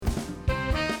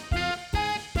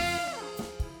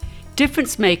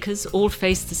Difference makers all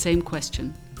face the same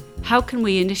question. How can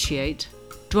we initiate,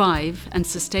 drive and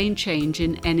sustain change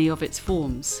in any of its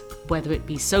forms, whether it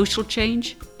be social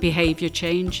change, behaviour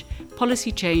change,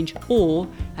 policy change, or,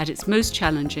 at its most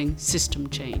challenging, system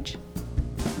change?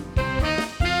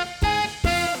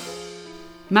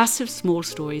 Massive Small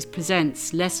Stories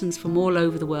presents lessons from all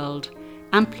over the world,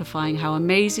 amplifying how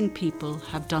amazing people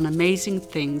have done amazing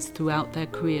things throughout their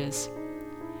careers.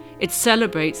 It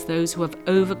celebrates those who have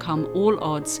overcome all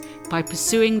odds by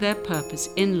pursuing their purpose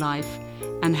in life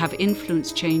and have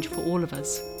influenced change for all of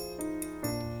us.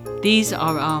 These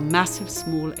are our massive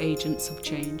small agents of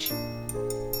change.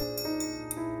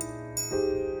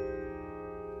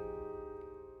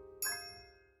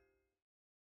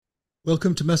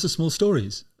 Welcome to Massive Small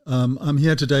Stories. I'm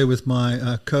here today with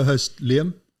my co-host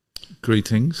Liam.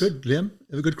 Greetings. Good, Liam.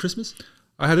 Have a good Christmas?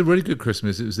 I had a really good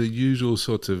Christmas. It was the usual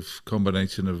sort of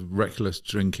combination of reckless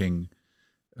drinking,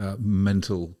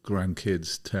 mental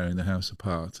grandkids tearing the house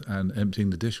apart, and emptying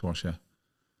the dishwasher.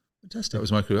 Fantastic. That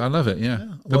was my career. I love it, yeah.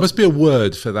 Well, there must be a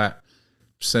word for that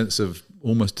sense of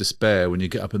almost despair when you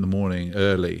get up in the morning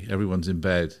early, everyone's in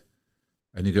bed,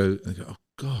 and you go, oh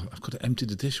God, I've got to empty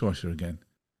the dishwasher again.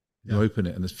 You open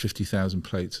it and there's 50,000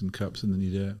 plates and cups, and then you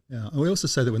do it. Yeah, and we also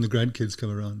say that when the grandkids come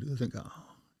around, we think,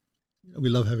 we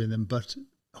love having them, but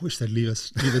I wish they'd leave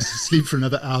us sleep for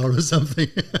another hour or something.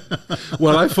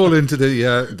 Well, I fall into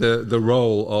the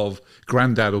role of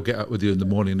granddad will get up with you in the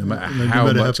morning no matter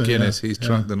how much Guinness he's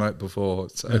drunk the night before.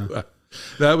 So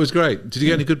that was great. Did you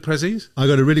get any good prezzies? I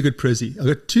got a really good prezzie. I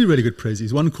got two really good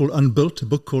prezzies. One called Unbuilt, a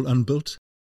book called Unbuilt,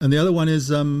 and the other one is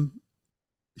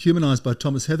Humanized by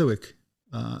Thomas Heatherwick,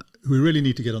 who we really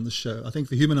need to get on the show. I think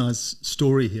the humanized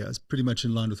story here is pretty much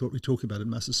in line with what we're talking about in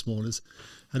Massive Small, is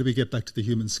how do we get back to the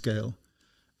human scale.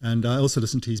 And I also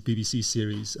listened to his BBC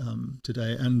series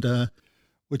today, and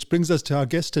which brings us to our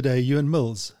guest today, Euan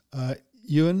Mills.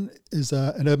 Euan is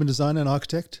an urban designer and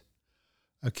architect,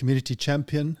 a community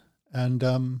champion, and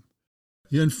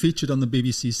Euan featured on the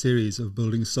BBC series of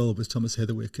Building Soul with Thomas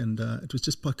Heatherwick, and it was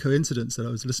just by coincidence that I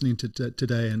was listening to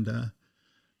today,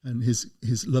 and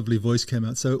his lovely voice came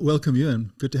out. So welcome,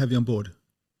 Euan. Good to have you on board.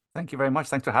 Thank you very much.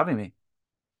 Thanks for having me.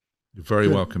 You're very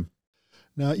welcome.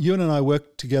 Now, Euan and I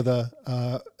worked together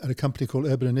at a company called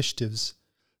Urban Initiatives,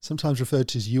 sometimes referred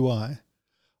to as UI. I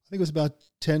think it was about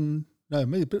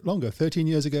maybe a bit longer, 13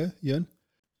 years ago, Euan.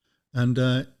 And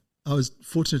I was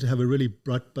fortunate to have a really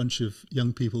bright bunch of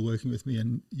young people working with me,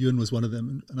 and Euan was one of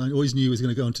them. And I always knew he was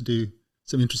going to go on to do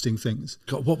some interesting things.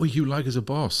 God, what were you like as a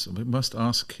boss? We must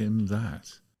ask him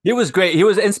that. He was great. He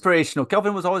was inspirational.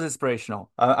 Kelvin was always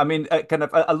inspirational. Kind of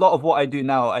a lot of what I do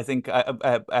now, I think I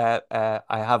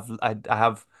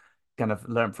have kind of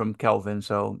learned from Kelvin.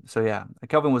 So yeah,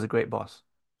 Kelvin was a great boss.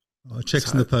 Oh,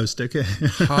 checks in the post. Okay.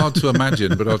 Hard to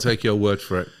imagine, but I'll take your word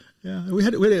for it. Yeah,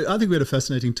 I think we had a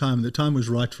fascinating time. The time was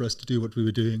right for us to do what we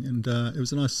were doing, and it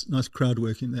was a nice crowd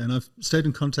working there. And I've stayed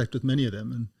in contact with many of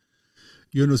them, and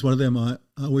Euan was one of them. I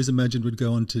always imagined would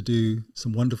go on to do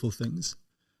some wonderful things.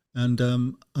 And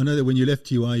I know that when you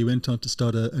left UI, you went on to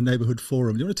start a neighbourhood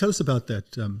forum. Do you want to tell us about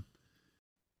that?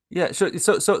 Yeah, sure.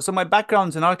 So my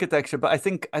background's in architecture, but I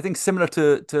think similar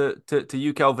to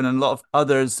you, Kelvin, and a lot of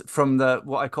others from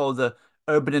what I call the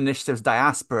urban initiatives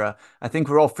diaspora. I think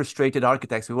we're all frustrated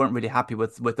architects. We weren't really happy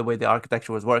with the way the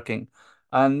architecture was working.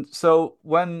 And so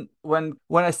when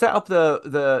I set up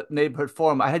the neighbourhood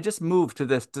forum, I had just moved to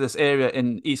this area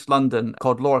in East London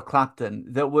called Lower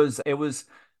Clapton.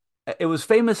 It was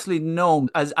famously known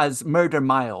as Murder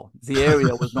Mile. The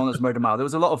area was known as Murder Mile.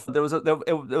 There was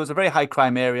a very high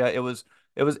crime area. It was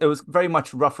very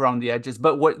much rough around the edges,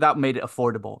 but that made it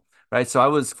affordable, right? So I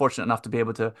was fortunate enough to be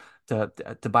able to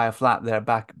buy a flat there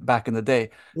back in the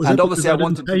day. Obviously I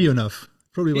wanted to pay you enough.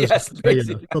 Probably was. Yes, pay you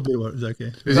enough. Probably was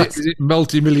okay. Is it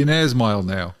multi-millionaires mile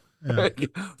now? Yeah.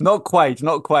 Not quite,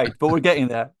 but we're getting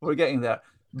there.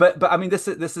 But I mean, this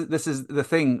is the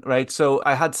thing, right? So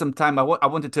I had some time. I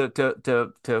wanted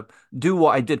to do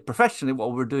what I did professionally,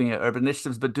 what we were doing at Urban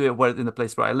Initiatives, but do it in the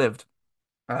place where I lived.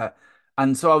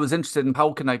 And so I was interested in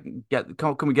how can we get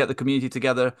the community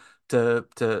together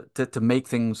to make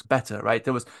things better, right?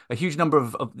 There was a huge number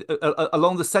of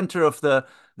along the center of the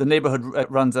neighborhood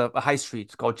runs a high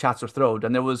street called Chatsworth Road,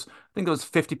 and I think there was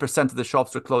 50% of the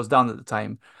shops were closed down at the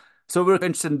time. So we were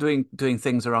interested in doing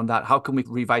things around that. How can we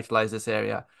revitalize this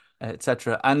area,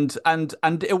 etc. And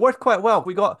it worked quite well.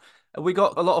 We got a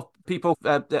lot of people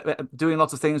doing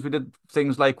lots of things. We did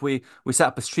things like we set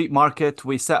up a street market.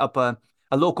 We set up a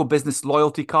local business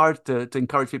loyalty card to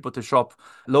encourage people to shop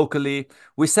locally.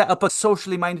 We set up a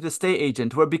socially minded estate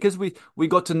agent where, because we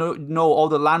got to know all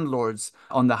the landlords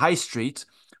on the high street,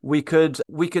 we could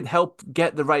help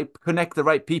connect the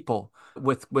right people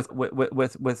with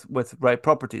right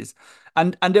properties.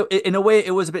 And in a way,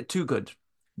 it was a bit too good,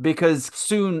 because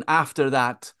soon after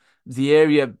that, the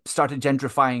area started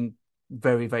gentrifying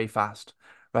very, very fast.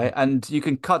 Right. And you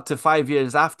can cut to 5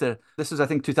 years after. This was, I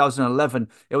think, 2011.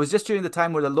 It was just during the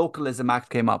time where the Localism Act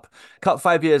came up. Cut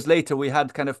 5 years later, we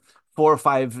had kind of 4 or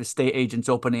 5 estate agents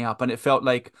opening up. And it felt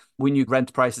like we knew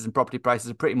rent prices and property prices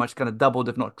had pretty much kind of doubled,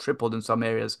 if not tripled in some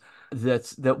areas.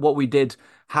 That what we did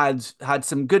had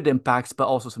some good impacts, but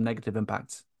also some negative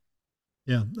impacts.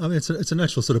 Yeah. I mean, it's a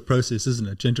natural sort of process, isn't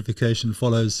it? Gentrification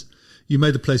follows. You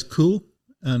made the place cool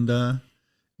and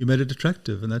you made it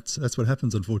attractive. And that's what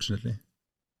happens, unfortunately.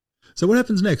 So what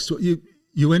happens next?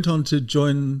 You went on to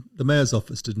join the mayor's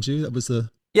office, didn't you? That was the...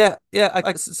 Yeah.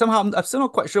 Somehow, I'm still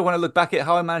not quite sure when I look back at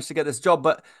how I managed to get this job,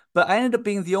 but I ended up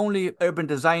being the only urban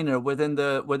designer within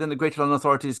the Greater London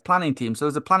Authority's planning team. So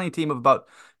there's a planning team of about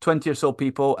 20 or so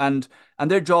people, and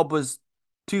their job was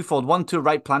twofold: one, to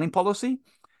write planning policy,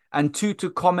 and two, to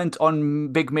comment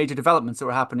on big major developments that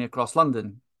were happening across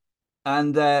London.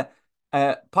 And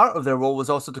part of their role was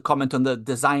also to comment on the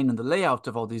design and the layout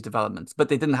of all these developments, but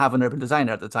they didn't have an urban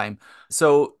designer at the time.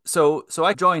 So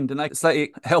I joined, and I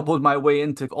slightly elbowed my way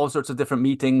into all sorts of different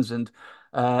meetings, and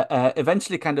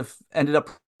eventually kind of ended up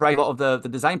writing a lot of the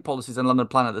design policies in London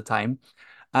Plan at the time.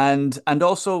 And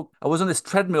also I was on this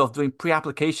treadmill of doing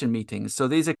pre-application meetings. So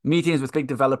these are meetings with big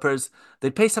developers.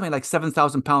 They pay something like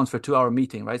 £7,000 for a 2-hour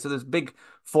meeting, right? So there's big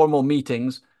formal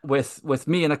meetings with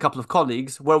me and a couple of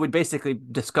colleagues where we basically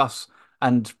discuss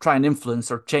and try and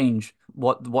influence or change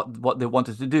what they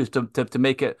wanted to do to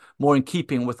make it more in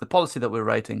keeping with the policy that we're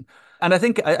writing. And I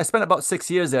think I spent about 6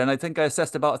 years there, and I think I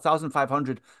assessed about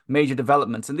 1,500 major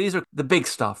developments. And these are the big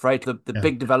stuff, right? The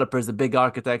big developers, the big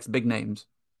architects, big names.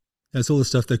 That's all the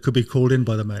stuff that could be called in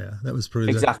by the mayor. That was probably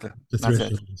exactly the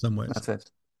threshold in some ways. That's it.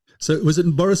 So was it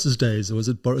in Boris's days, or was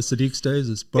it Boris Sadiq's days?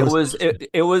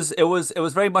 It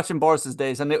was very much in Boris's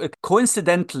days, and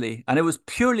coincidentally, and it was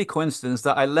purely coincidence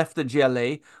that I left the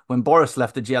GLA when Boris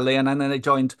left the GLA, and then I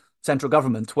joined central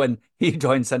government when he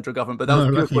joined central government. But that was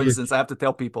pure coincidence. I have to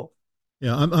tell people.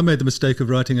 Yeah, I made the mistake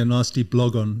of writing a nasty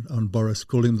blog on Boris,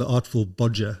 calling him the artful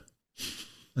bodger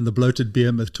and the bloated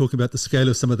behemoth, talking about the scale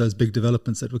of some of those big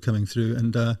developments that were coming through.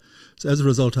 And so as a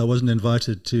result, I wasn't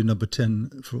invited to number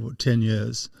 10 for 10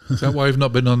 years. Is that why you've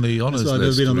not been on the honours list? I've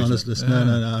never been on the honours list. Yeah.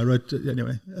 No. I wrote,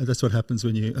 anyway, that's what happens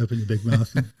when you open your big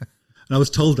mouth. And I was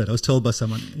told that. I was told by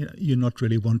someone, you're not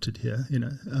really wanted here,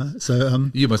 So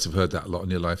you must have heard that a lot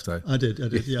in your life, though. I did,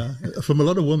 yeah. From a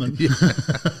lot of women.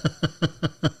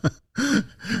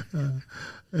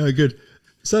 Good.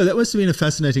 So that must have been a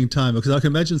fascinating time, because I can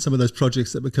imagine some of those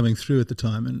projects that were coming through at the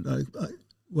time. And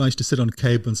I used to sit on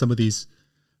CABE on some of these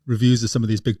reviews of some of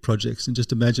these big projects, and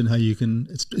just imagine how you can,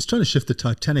 it's trying to shift the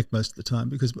Titanic most of the time,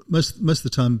 because most of the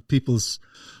time people's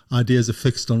ideas are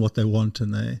fixed on what they want,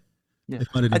 and they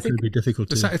find it incredibly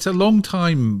difficult to. It's a long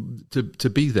time to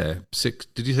be there.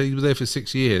 Did you say you were there for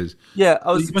 6 years? Yeah.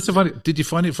 Did you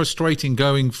find it frustrating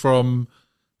going from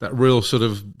that real sort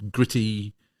of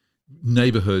gritty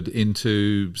neighbourhood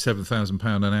into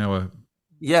 £7,000 an hour?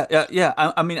 Yeah.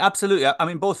 I mean, absolutely. I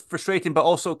mean, both frustrating, but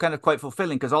also kind of quite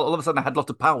fulfilling, because all of a sudden I had a lot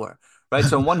of power, right?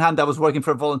 So on one hand, I was working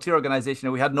for a volunteer organisation,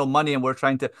 and we had no money, and we're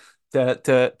trying to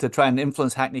try and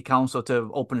influence Hackney Council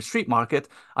to open a street market.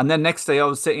 And then next day I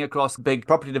was sitting across big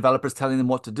property developers telling them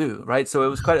what to do, right? So it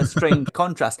was quite a strange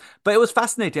contrast, but it was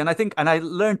fascinating. And I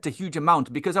learned a huge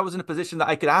amount, because I was in a position that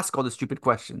I could ask all the stupid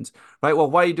questions, right?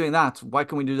 Well, why are you doing that? Why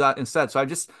can we do that instead? So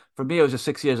for me, it was just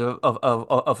 6 years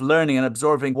of learning and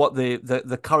absorbing what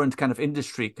the current kind of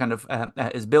industry kind of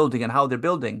is building and how they're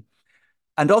building.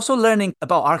 And also learning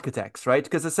about architects, right?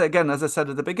 Because as I said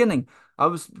at the beginning, I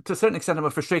was, to a certain extent, I'm a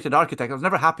frustrated architect. I was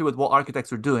never happy with what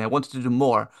architects were doing. I wanted to do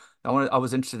more. I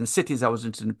was interested in cities. I was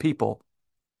interested in people.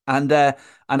 And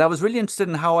I was really interested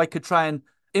in how I could try and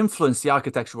influence the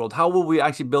architecture world. How were we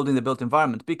actually building the built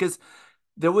environment? Because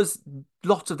there was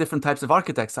lots of different types of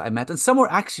architects that I met, and some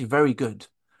were actually very good,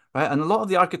 right? And a lot of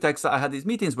the architects that I had these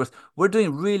meetings with were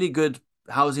doing really good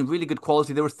housing, really good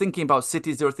quality. They were thinking about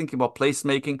cities, they were thinking about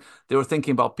placemaking, they were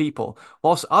thinking about people.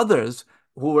 Whilst others,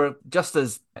 who were just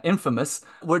as infamous,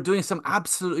 were doing some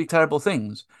absolutely terrible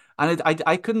things. And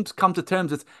I couldn't come to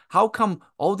terms with how come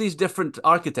all these different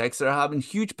architects that are having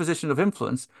huge position of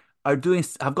influence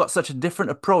have got such a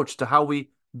different approach to how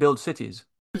we build cities.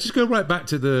 Let's just go right back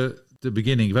to the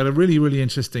beginning. You've had a really, really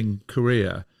interesting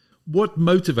career. What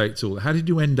motivates all? How did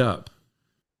you end up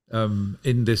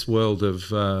in this world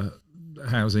of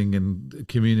housing and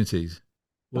communities?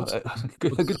 What's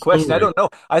Good the question. I story? don't know.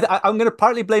 I'm going to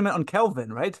partly blame it on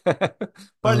Kelvin, right?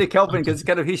 Partly Kelvin because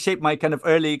kind of he shaped my kind of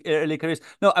early careers.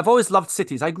 No, I've always loved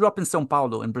cities. I grew up in São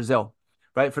Paulo in Brazil,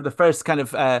 right? For the first kind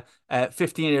of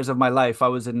 15 years of my life, I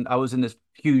was in this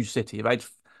huge city, right?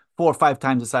 4 or 5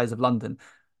 times the size of London.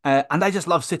 And I just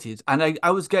love cities. And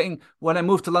I was getting, when I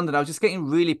moved to London, I was just getting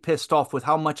really pissed off with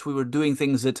how much we were doing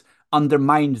things that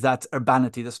undermined that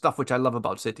urbanity, the stuff which I love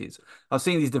about cities. I was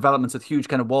seeing these developments with huge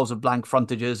kind of walls of blank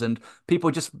frontages and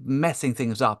people just messing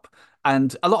things up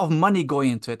and a lot of money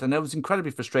going into it. And it was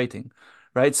incredibly frustrating,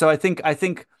 right? So I think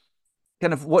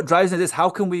kind of what drives it is how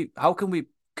can we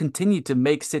continue to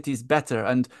make cities better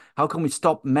and how can we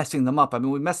stop messing them up? I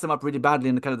mean, we messed them up really badly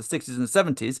in the kind of the 60s and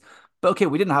the 70s, but okay,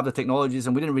 we didn't have the technologies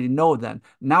and we didn't really know then.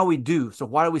 Now we do. So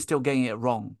why are we still getting it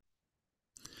wrong?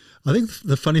 I think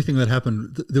the funny thing that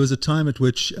happened, there was a time at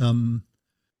which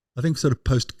I think sort of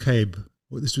post-CABE,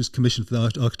 this was commissioned for the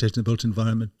architect and the built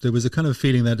environment, there was a kind of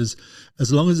feeling that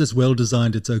as long as it's well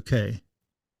designed, it's okay.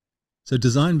 So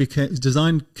design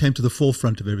came to the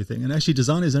forefront of everything, and actually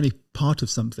design is only part of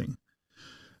something.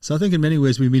 So I think in many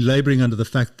ways we've been labouring under the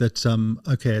fact that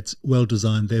okay, it's well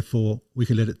designed, therefore we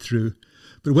can let it through.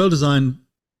 But well designed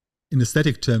in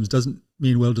aesthetic terms doesn't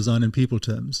mean well designed in people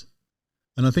terms.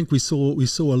 And I think we saw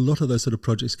a lot of those sort of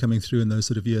projects coming through in those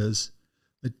sort of years.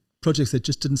 Projects that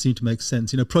just didn't seem to make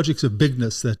sense. Projects of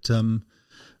bigness that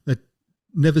that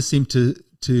never seemed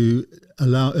to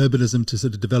allow urbanism to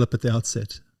sort of develop at the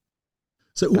outset.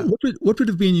 So what would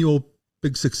have been your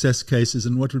big success cases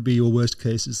and what would be your worst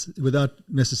cases, without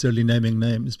necessarily naming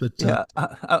names? But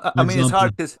I mean, it's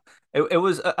hard because it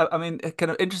was, I mean,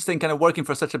 kind of interesting, kind of working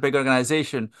for such a big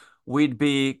organization. We'd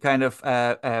be kind of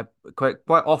quite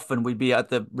often we'd be at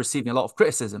the receiving a lot of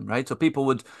criticism, right? So people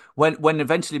would, when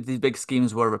eventually these big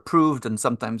schemes were approved and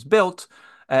sometimes built,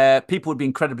 people would be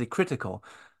incredibly critical.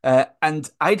 And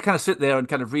I'd kind of sit there and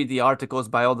kind of read the articles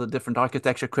by all the different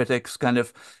architecture critics, kind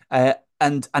of,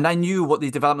 and I knew what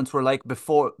these developments were like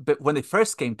before, but when they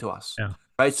first came to us, yeah.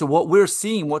 right? So what we're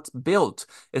seeing, what's built,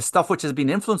 is stuff which has been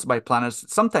influenced by planners,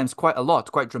 sometimes quite a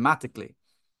lot, quite dramatically,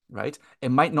 right? It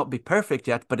might not be perfect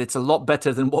yet, but it's a lot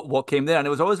better than what came there. And it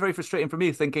was always very frustrating for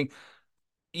me, thinking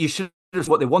you should have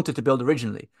what they wanted to build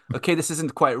originally. Okay, this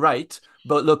isn't quite right,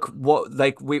 but look, what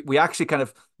like we actually kind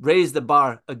of raised the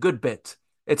bar a good bit.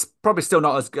 It's probably still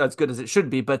not as good as it should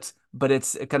be, but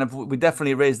it's kind of, we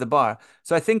definitely raised the bar.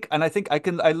 So I think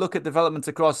I look at developments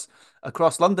across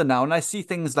London now, and I see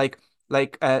things like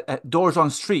doors on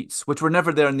streets, which were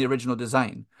never there in the original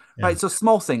design. Yeah. Right, so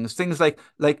small things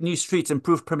like new streets,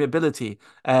 improved permeability,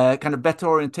 kind of better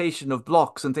orientation of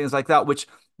blocks and things like that, which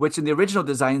in the original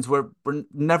designs were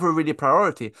never really a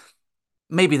priority.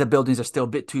 Maybe the buildings are still a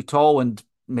bit too tall and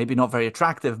maybe not very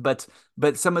attractive, but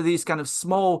some of these kind of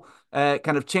small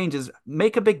kind of changes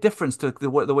make a big difference to the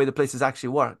way the places actually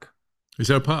work. Is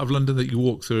there a part of London that you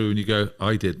walk through and you go,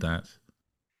 I did that?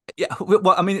 Yeah,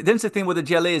 well, I mean, the interesting thing with the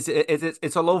GLA is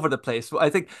it's all over the place. I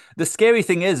think the scary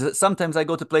thing is that sometimes I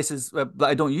go to places that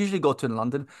I don't usually go to in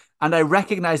London, and I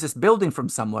recognize this building from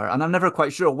somewhere, and I'm never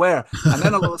quite sure where. And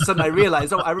then all of a sudden I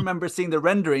realize, oh, I remember seeing the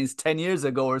renderings 10 years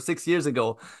ago or 6 years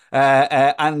ago.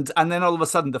 And then all of a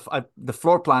sudden the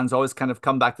floor plans always kind of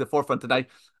come back to the forefront, and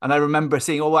I remember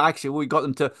seeing, oh, well, actually, we got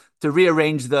them to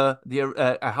rearrange the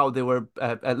how they were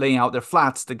laying out their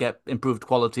flats to get improved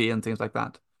quality and things like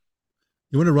that.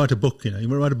 You want to write a book, you want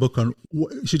to write a book on,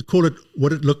 you should call it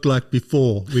What It Looked Like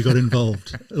Before We Got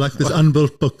Involved. Like this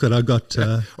unbuilt book that I got.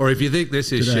 Or if you think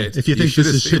this is today. shit. If you think this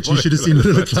is shit, you should have seen what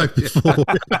it looked like before.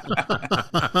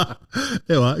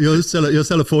 Yeah, well, you'll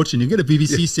sell a fortune. You get a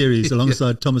BBC series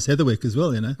alongside Thomas Heatherwick as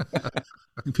well,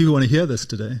 People want to hear this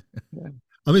today. I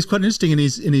mean, it's quite interesting in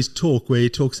his talk where he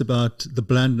talks about the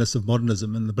blandness of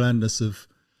modernism and the blandness of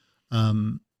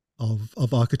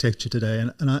architecture today.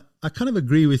 And I kind of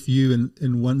agree with you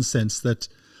in one sense that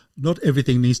not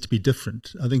everything needs to be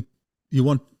different. I think you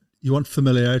want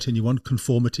familiarity and you want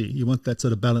conformity. You want that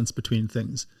sort of balance between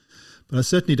things. But I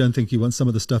certainly don't think you want some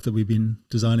of the stuff that we've been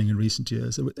designing in recent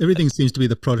years. Everything seems to be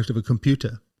the product of a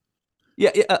computer. Yeah,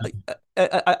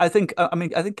 I think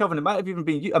Kelvin, it might have even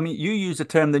been you. I mean, you use the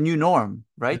term the new norm,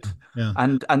 right? Yeah.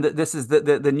 And this is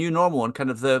the new normal and kind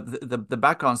of the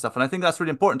background stuff. And I think that's really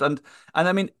important. And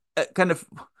I mean, kind of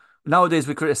nowadays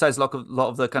we criticize a lot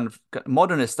of the kind of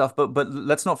modernist stuff, but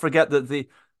let's not forget that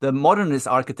the modernist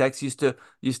architects used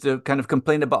to kind of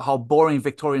complain about how boring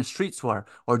Victorian streets were,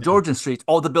 or Georgian streets.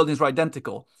 All the buildings were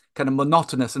identical, kind of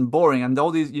monotonous and boring, and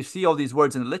you see all these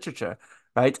words in the literature,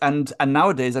 right? And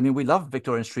nowadays, I mean, we love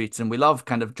Victorian streets and we love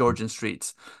kind of Georgian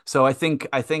streets. So I think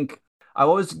I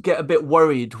always get a bit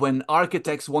worried when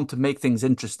architects want to make things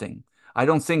interesting. I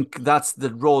don't think that's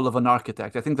the role of an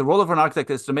architect. I think the role of an architect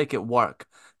is to make it work.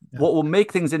 Yeah. What will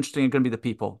make things interesting are going to be the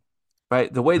people,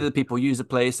 right? The way that the people use a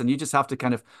place, and you just have to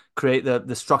kind of create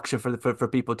the structure for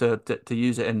people to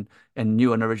use it in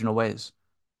new and original ways.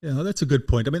 Yeah, that's a good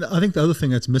point. I mean, I think the other thing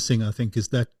that's missing, I think, is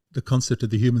that the concept of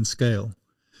the human scale,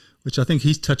 which I think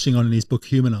he's touching on in his book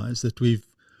Humanize, that we've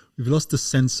lost the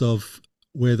sense of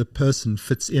where the person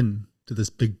fits in to this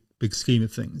big scheme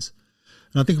of things.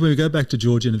 And I think when we go back to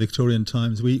Georgian and Victorian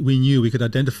times, we knew we could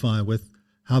identify with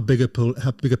how big a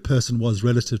person was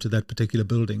relative to that particular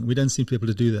building. We don't seem to be able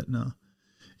to do that now.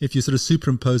 If you sort of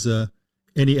superimpose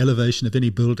any elevation of any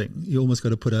building, you almost got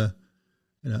to put a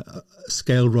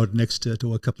scale rod next to it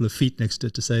or a couple of feet next to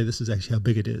it to say this is actually how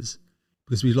big it is,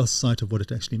 because we lost sight of what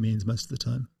it actually means most of the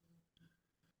time.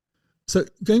 So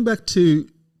going back to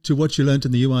what you learned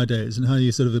in the UI days and how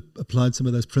you sort of applied some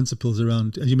of those principles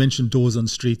around, as you mentioned, doors on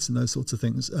streets and those sorts of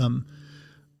things.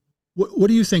 What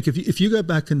do you think if you go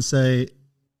back and say,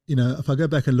 if I go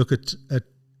back and look at the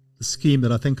scheme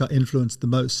that I think I influenced the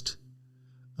most,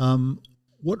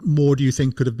 what more do you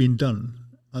think could have been done?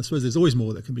 I suppose there's always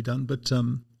more that can be done, but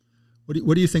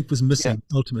what do you think was missing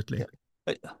ultimately?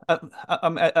 Yeah.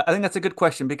 I think that's a good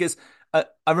question, because I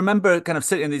remember kind of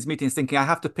sitting in these meetings thinking I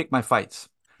have to pick my fights,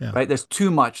 right? There's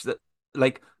too much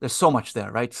there's so much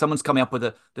there, right? Someone's coming up with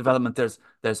a development.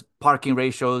 There's parking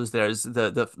ratios, there's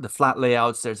the flat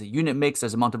layouts, there's a unit mix,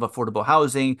 there's amount of affordable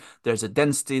housing, there's a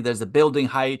density, there's the building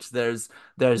height, there's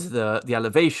the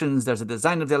elevations, there's a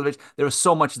design of the elevation. There was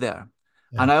so much there.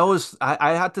 Yeah. And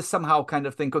I had to somehow kind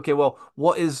of think, okay, well,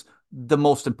 what is the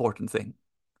most important thing,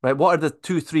 right? What are the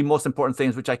 2-3 most important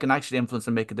things which I can actually influence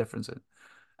and make a difference in?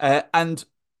 And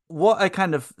what I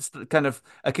kind of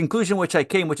a conclusion which I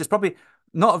came, which is probably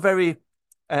not a very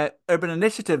urban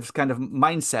initiatives kind of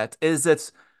mindset, is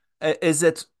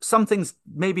that some things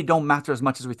maybe don't matter as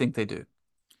much as we think they do.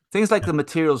 Things like the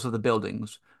materials of the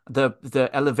buildings, the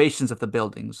elevations of the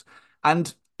buildings,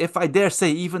 and if I dare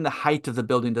say, even the height of the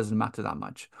building doesn't matter that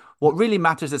much. What really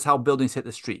matters is how buildings hit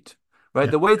the street, right?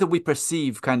 Yeah. The way that we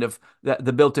perceive kind of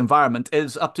the built environment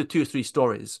is up to 2-3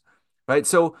 stories, right?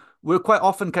 So we're quite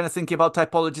often kind of thinking about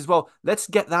typologies. Well, let's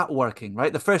get that working,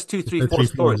 right? The first 2, 3, 4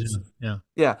 stories.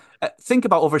 Yeah. Think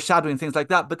about overshadowing, things like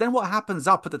that. But then what happens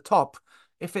up at the top?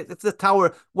 If the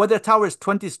tower, whether a tower is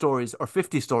 20 stories or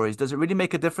 50 stories, does it really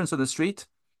make a difference on the street?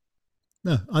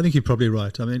 No, I think you're probably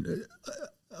right. I mean,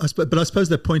 but I suppose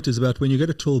that point is about when you get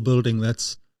a tall building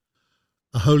that's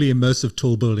a wholly immersive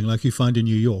tall building like you find in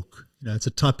New York. It's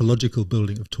a typological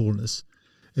building of tallness.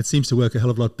 It seems to work a hell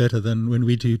of a lot better than when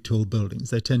we do tall buildings.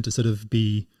 They tend to sort of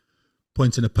be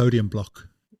points in a podium block,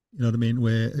 you know what I mean,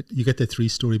 where you get their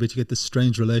 3-story, but you get this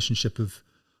strange relationship of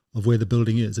where the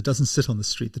building is. It doesn't sit on the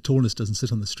street. The tallness doesn't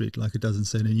sit on the street like it does in,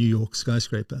 say, in a New York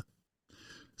skyscraper.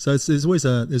 So there's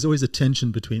always a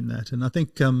tension between that. And I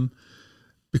think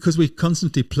because we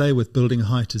constantly play with building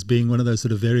height as being one of those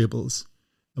sort of variables,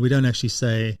 and we don't actually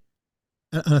say,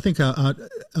 and I think our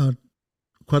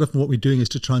quite often what we're doing is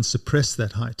to try and suppress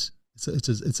that height. It's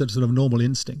a sort of normal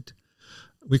instinct.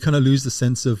 We kind of lose the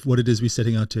sense of what it is we're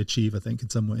setting out to achieve, I think, in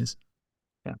some ways.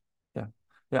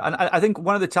 Yeah, and I think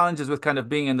one of the challenges with kind of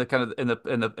being in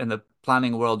the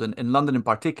planning world, in London in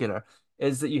particular,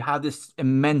 is that you have this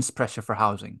immense pressure for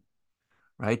housing,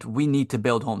 right? We need to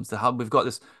build homes. We've got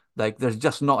this, there's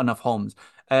just not enough homes.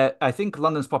 I think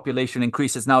London's population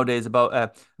increases nowadays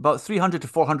about 300 to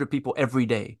 400 people every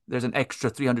day. There's an extra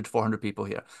 300 to 400 people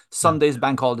here. Sundays,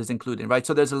 bank holidays including, right?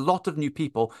 So there's a lot of new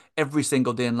people every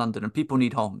single day in London, and people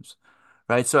need homes,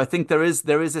 right? So I think there is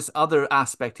this other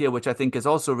aspect here, which I think is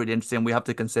also really interesting. We have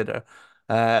to consider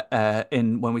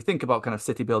when we think about kind of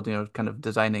city building or kind of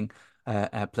designing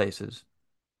places.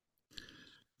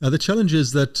 Now, the challenge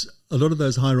is that a lot of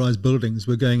those high-rise buildings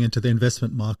were going into the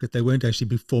investment market. They weren't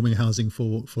actually forming housing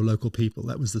for local people.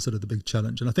 That was the big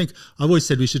challenge. And I think I've always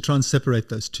said we should try and separate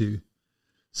those two,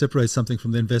 separate something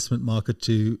from the investment market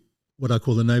to what I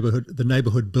call the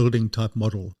neighborhood building type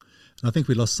model. And I think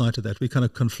we lost sight of that. We kind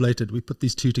of conflated. We put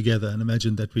these two together and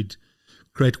imagined that we'd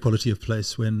create quality of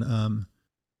place when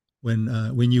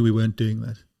we knew we weren't doing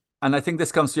that. And I think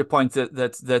this comes to your point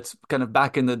that's kind of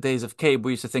back in the days of CABE,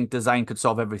 we used to think design could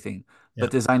solve everything,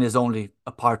 but design is only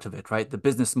a part of it, right? The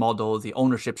business model, the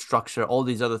ownership structure, all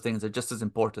these other things are just as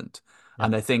important. Yeah.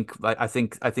 And I think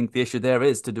the issue there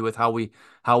is to do with how we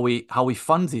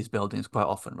fund these buildings quite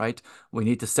often, right? We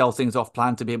need to sell things off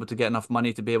plan to be able to get enough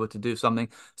money to be able to do something.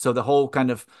 So the whole kind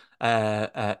of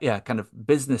kind of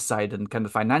business side and kind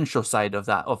of financial side of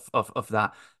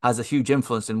that has a huge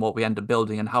influence in what we end up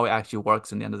building and how it actually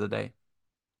works in the end of the day.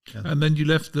 Yeah. And then you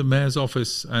left the mayor's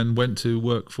office and went to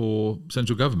work for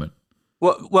central government.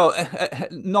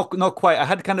 Not quite. I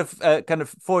had kind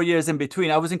of 4 years in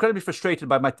between. I was incredibly frustrated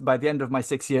by the end of my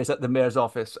 6 years at the mayor's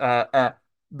office.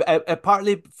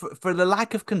 Partly for the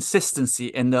lack of consistency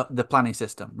in the planning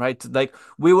system, right? Like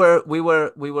we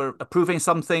were approving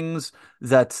some things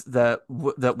that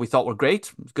we thought were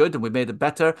great, good, and we made it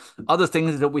better. Other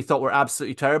things that we thought were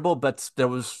absolutely terrible, but there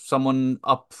was someone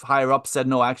up higher up said,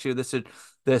 no, actually, this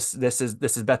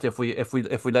is better if we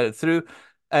let it through.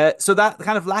 So that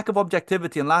kind of lack of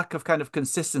objectivity and lack of kind of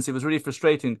consistency was really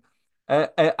frustrating.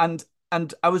 And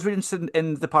I was really interested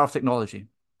in the power of technology,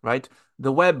 right?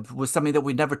 The web was something that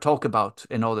we never talk about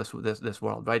in all this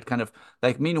world, right? Kind of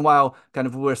like meanwhile, kind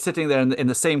of we're sitting there in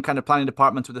the same kind of planning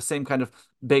departments with the same kind of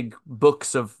big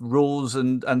books of rules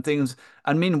and things.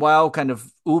 And meanwhile, kind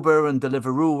of Uber and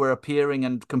Deliveroo were appearing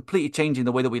and completely changing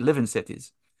the way that we live in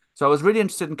cities. So I was really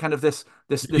interested in kind of this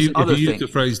other if you thing. use the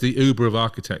phrase the Uber of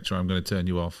architecture, I'm going to turn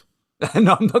you off.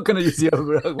 No, I'm not going to use the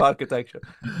overall architecture.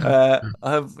 Yeah,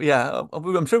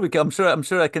 I'm sure we can. I'm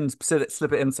sure I can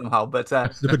slip it in somehow. But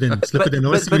Slip it in.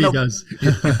 Always but he no, does.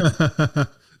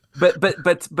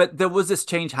 but there was this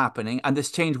change happening, and this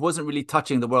change wasn't really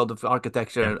touching the world of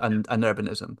architecture and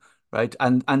urbanism, right?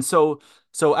 And so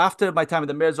after my time in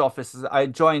the mayor's office, I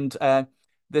joined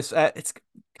this. It's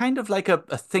kind of like a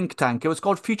think tank. It was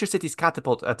called Future Cities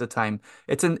Catapult at the time.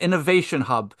 It's an innovation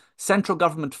hub, central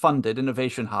government funded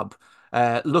innovation hub,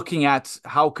 looking at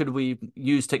how could we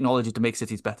use technology to make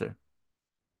cities better.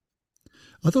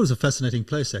 I thought it was a fascinating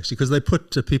place actually because they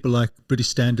put people like British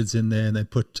Standards in there, and they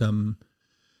put who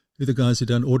are the guys who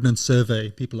done Ordnance Survey,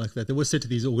 people like that. They always said to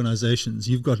these organisations,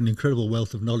 "You've got an incredible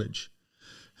wealth of knowledge.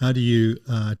 How do you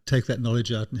take that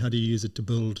knowledge out, and how do you use it to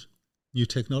build new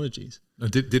technologies?"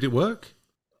 Did it work?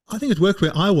 I think it worked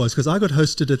where I was because I got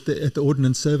hosted at the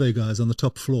Ordnance Survey guys on the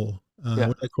top floor. Yeah.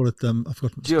 What do they call it? I've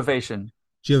forgotten.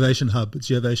 Geovation Hub. It's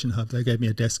Geovation Hub. They gave me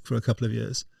a desk for a couple of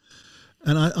years.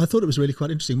 And I thought it was really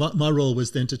quite interesting. My role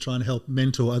was then to try and help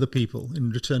mentor other people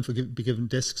in return for be given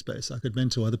desk space. I could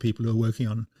mentor other people who are working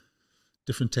on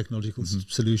different technological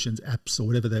solutions, apps, or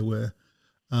whatever they were.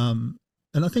 And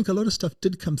I think a lot of stuff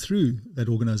did come through that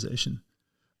organization.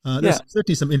 There's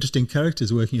certainly some interesting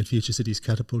characters working at Future Cities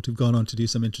Catapult who've gone on to do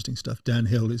some interesting stuff. Dan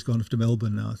Hill, who's gone off to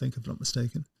Melbourne now, I think, if I'm not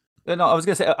mistaken. No, I was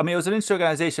going to say, I mean, it was an interesting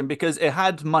organization because it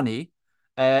had money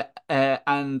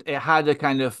and it had a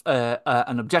kind of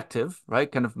an objective,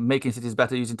 right? Kind of making cities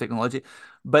better using technology.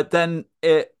 But then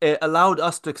it allowed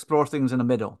us to explore things in the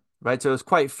middle, right? So it was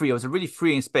quite free. It was a really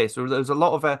freeing space. There was a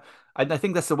lot of, and I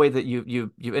think that's the way that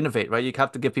you innovate, right? You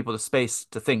have to give people the space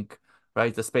to think,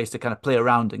 right? The space to kind of play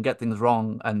around and get things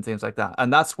wrong and things like that.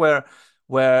 And that's where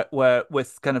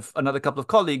with kind of another couple of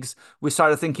colleagues, we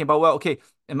started thinking about, well, okay,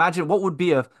 imagine what would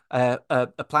be a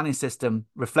planning system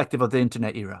reflective of the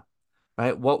internet era,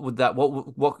 right? What would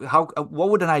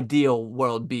an ideal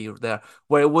world be there,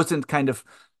 where it wasn't kind of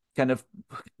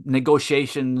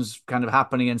negotiations kind of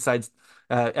happening inside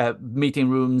meeting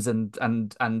rooms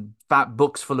and fat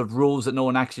books full of rules that no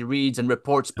one actually reads, and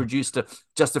reports produced to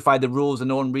justify the rules, and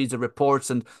no one reads the reports,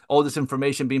 and all this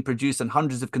information being produced, and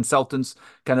hundreds of consultants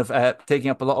kind of taking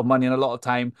up a lot of money and a lot of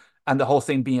time, and the whole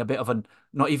thing being a bit of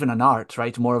not even an art,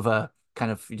 right? More of a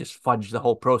kind of, you just fudge the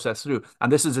whole process through.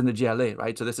 And this is in the GLA,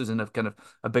 right? So this is in a kind of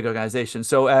a big organization.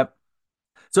 So at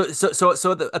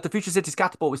the Future Cities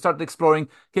Catapult, we started exploring,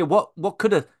 okay, what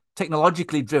could a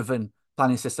technologically driven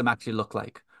planning system actually look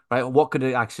like, right? What could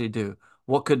it actually do?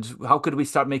 How could we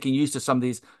start making use of some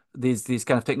of these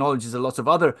kind of technologies that lots of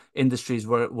other industries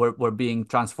were being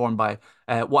transformed by?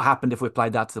 What happened if we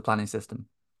applied that to the planning system?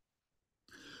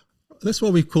 That's why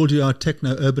we called you our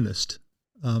Techno Urbanist.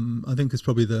 I think it's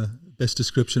probably the best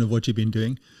description of what you've been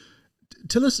doing.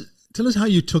 Tell us how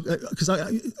you took, because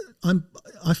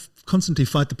I constantly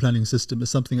fight the planning system as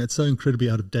something that's so incredibly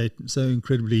out of date and so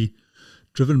incredibly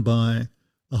driven by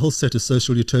a whole set of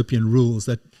social utopian rules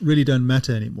that really don't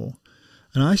matter anymore.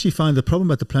 And I actually find the problem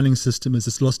about the planning system is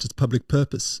it's lost its public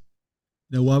purpose.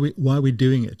 You know, why are we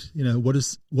doing it? You know,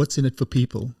 what's in it for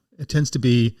people? It tends to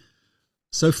be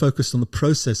so focused on the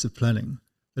process of planning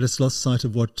that it's lost sight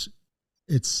of what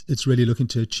it's really looking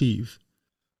to achieve.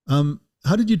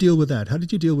 How did you deal with that? How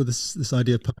did you deal with this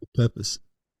idea of public purpose?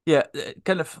 Yeah,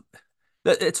 kind of.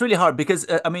 It's really hard because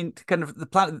I mean, kind of the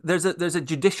plan. There's a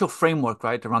judicial framework,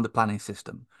 right, around the planning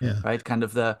system, right? Kind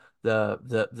of the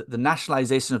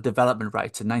nationalization of development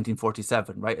rights in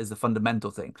 1947, right, is the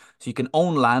fundamental thing. So you can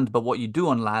own land, but what you do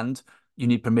on land, you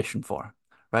need permission for,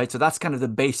 right? So that's kind of the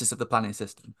basis of the planning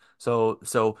system.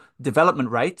 So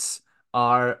development rights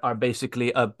are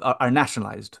basically are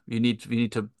nationalized. You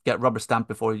need to get rubber stamp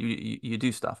before you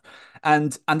do stuff,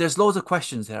 and there's loads of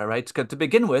questions there, right? To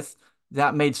begin with,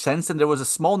 that made sense, and there was a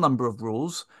small number of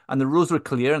rules, and the rules were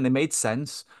clear and they made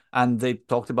sense, and they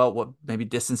talked about what maybe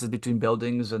distances between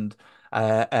buildings and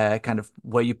kind of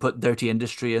where you put dirty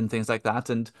industry and things like that,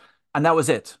 and that was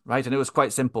it, right? And it was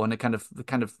quite simple, and it kind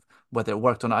of whether it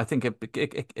worked or not, I think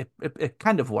it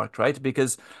kind of worked, right?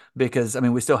 Because I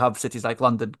mean, we still have cities like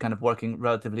London kind of working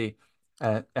relatively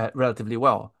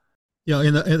well. Yeah,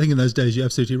 I think in those days you're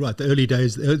absolutely right. The early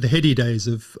days, the heady days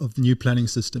of the new planning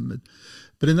system,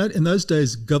 but in those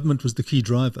days, government was the key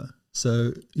driver.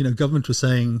 So government was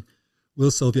saying,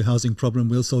 "We'll solve your housing problem.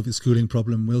 We'll solve your schooling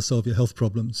problem. We'll solve your health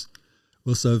problems.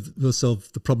 We'll solve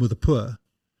the problem with the poor."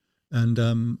 And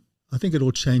I think it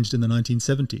all changed in the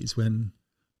 1970s when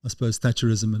I suppose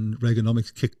Thatcherism and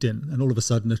Reaganomics kicked in, and all of a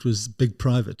sudden it was big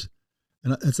private.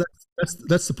 And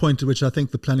that's the point at which I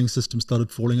think the planning system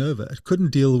started falling over. It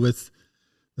couldn't deal with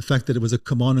the fact that it was a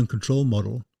command and control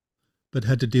model, but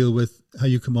had to deal with how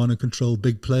you command and control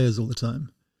big players all the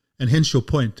time. And hence your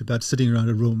point about sitting around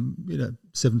a room,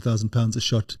 £7,000 a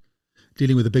shot,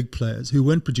 dealing with the big players who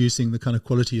weren't producing the kind of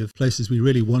quality of places we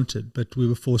really wanted, but we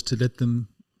were forced to let them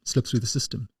slip through the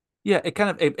system. Yeah,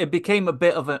 it became a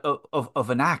bit of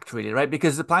an act, really, right?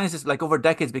 Because the planning system, like over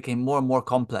decades, became more and more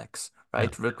complex,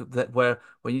 right? Yeah. Where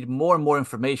we need more and more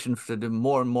information to do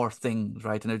more and more things,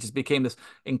 right? And it just became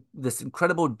this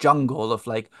incredible jungle of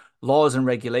like laws and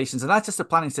regulations, and that's just the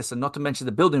planning system, not to mention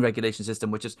the building regulation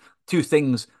system, which is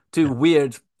two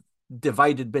weird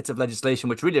divided bits of legislation,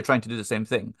 which really are trying to do the same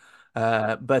thing.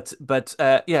 But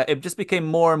it just became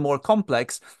more and more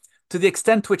complex to the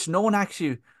extent to which no one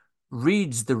actually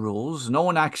reads the rules. No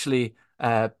one actually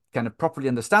kind of properly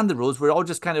understand the rules. We're all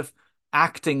just kind of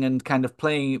acting and kind of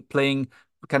playing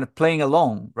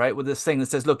along, right, with this thing that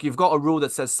says, look, you've got a rule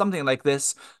that says something like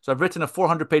this. So I've written a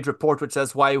 400-page report which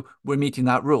says why we're meeting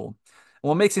that rule. And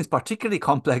what makes things particularly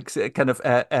complex kind of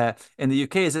in the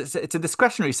UK is it's a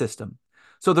discretionary system.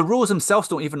 So the rules themselves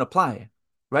don't even apply,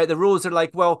 right? The rules are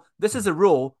like, well, this is a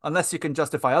rule unless you can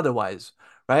justify otherwise,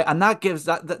 right? And that gives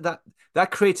that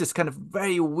creates this kind of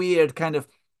very weird kind of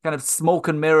smoke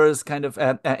and mirrors kind of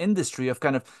industry of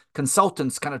kind of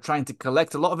consultants kind of trying to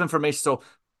collect a lot of information. So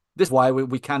this is why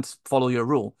we can't follow your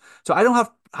rule. So I don't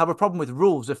have a problem with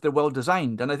rules if they're well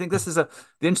designed. And I think this is the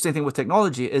interesting thing with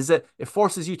technology is that it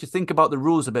forces you to think about the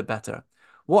rules a bit better.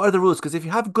 What are the rules? Because if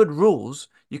you have good rules,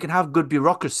 you can have good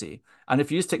bureaucracy. And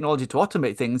if you use technology to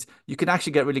automate things, you can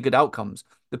actually get really good outcomes.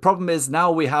 The problem is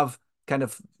now we have kind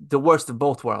of the worst of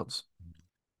both worlds.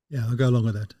 Yeah, I'll go along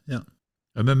with that. Yeah.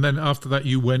 And then after that,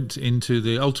 you went into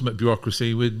the ultimate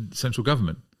bureaucracy with central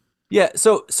government. Yeah,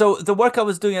 so the work I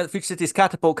was doing at Future Cities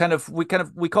Catapult we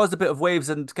caused a bit of waves,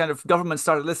 and kind of government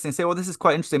started listening and say, well, this is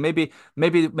quite interesting. Maybe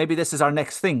this is our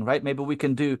next thing, right? Maybe we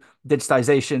can do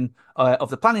digitization of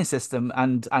the planning system,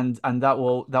 and that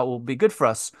will be good for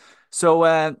us. So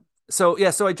I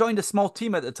joined a small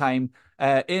team at the time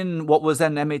in what was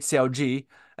then MHCLG.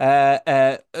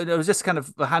 It was just kind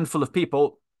of a handful of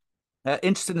people.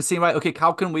 Interested in seeing, right, okay,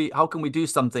 how can we do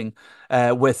something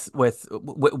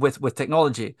with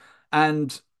technology,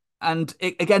 and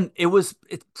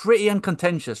it's pretty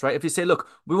uncontentious, right? If you say, look,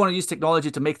 we want to use technology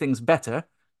to make things better,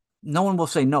 no one will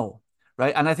say no,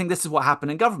 right? And I think this is what happened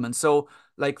in government. So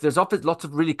like there's lots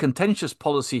of really contentious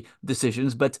policy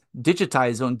decisions, but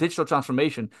digital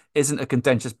transformation isn't a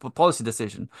contentious policy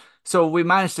decision. So we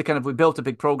managed to we built a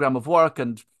big program of work,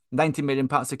 and £90 million,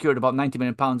 secured about £90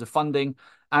 million of funding.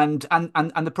 And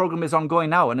the program is ongoing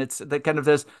now, and it's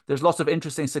there's lots of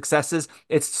interesting successes.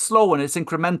 It's slow and it's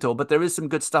incremental, but there is some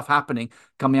good stuff happening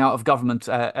coming out of government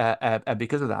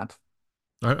because of that.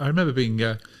 I remember being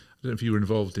I don't know if you were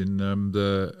involved in I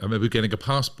remember getting a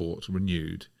passport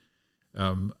renewed,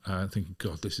 and thinking,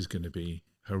 God, this is going to be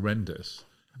horrendous.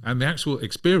 And the actual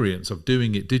experience of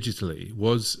doing it digitally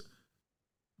was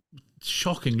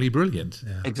shockingly brilliant.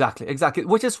 Yeah. Exactly.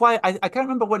 Which is why I can't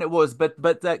remember when it was, but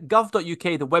gov.uk,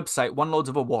 the website, won loads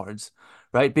of awards,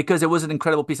 right? Because it was an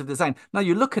incredible piece of design. Now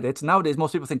you look at it nowadays,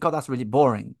 most people think, God, that's really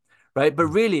boring, right? But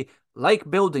really, like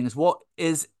buildings, what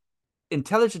is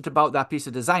intelligent about that piece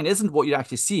of design isn't what you're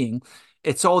actually seeing.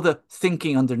 It's all the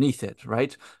thinking underneath it,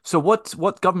 right? So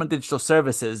what Government Digital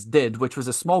Services did, which was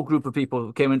a small group of people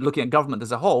who came in looking at government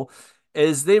as a whole,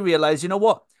 is they realized, you know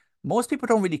what? Most people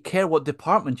don't really care what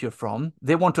department you're from.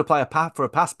 They want to apply for a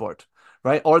passport,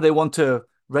 right? Or they want to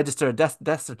register a death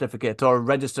certificate, or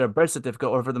register a birth certificate,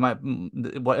 or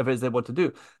whatever it is they want to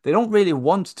do. They don't really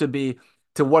want to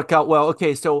work out, well,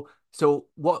 okay, so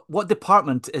what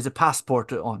department is a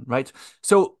passport on, right?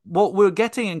 So what we're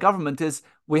getting in government is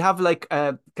we have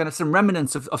kind of some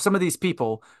remnants of some of these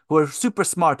people who are super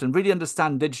smart and really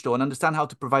understand digital and understand how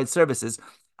to provide services.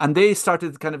 and they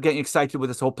started kind of getting excited with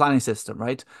this whole planning system,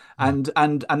 right? And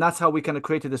that's how we kind of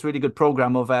created this really good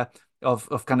program of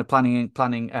kind of planning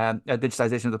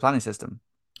digitization of the planning system.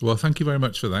 Well, thank you very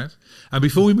much for that. And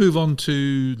before we move on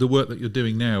to the work that you're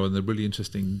doing now and the really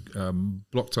interesting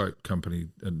block type company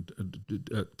and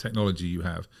technology you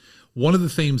have, one of the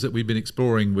themes that we've been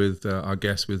exploring with our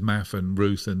guests, with Maf and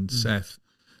Ruth and Seth,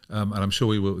 and I'm sure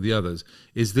we will with the others,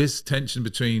 is this tension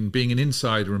between being an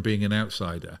insider and being an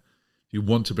outsider. You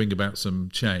want to bring about some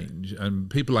change. And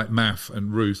people like Maf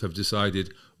and Ruth have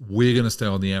decided, we're going to stay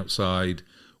on the outside,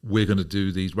 we're going to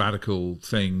do these radical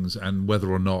things, and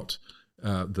whether or not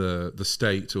the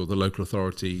state or the local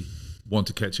authority want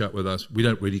to catch up with us, we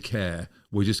don't really care.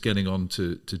 We're just getting on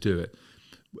to do it.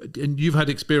 And you've had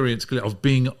experience of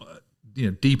being,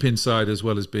 deep inside as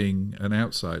well as being an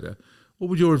outsider. What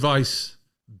would your advice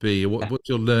be? What's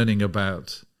your learning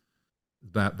about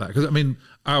that? Because I mean,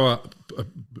 our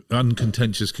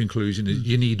uncontentious conclusion is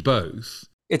you need both.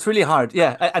 It's really hard,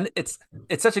 yeah, and it's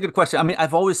such a good question. I mean,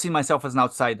 I've always seen myself as an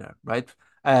outsider, right?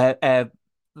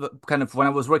 Kind of when I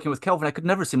was working with Kelvin, I could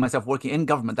never see myself working in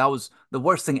government. That was the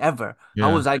worst thing ever. Yeah.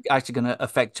 How was I actually going to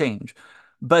affect change?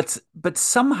 But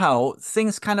somehow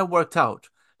things kind of worked out.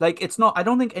 Like, it's not, I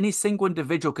don't think any single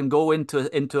individual can go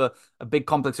into a big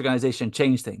complex organization and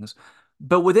change things.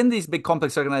 But within these big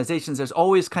complex organizations, there's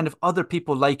always kind of other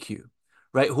people like you,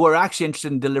 right, who are actually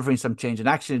interested in delivering some change and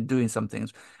actually doing some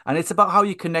things. And it's about how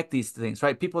you connect these things,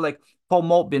 right? People like Paul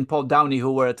Maltby and Paul Downey,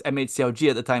 who were at MHCLG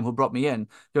at the time, who brought me in.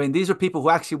 I mean, these are people who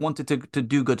actually wanted to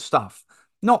do good stuff.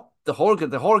 Not the whole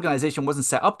organization wasn't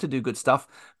set up to do good stuff,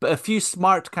 but a few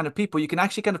smart kind of people, you can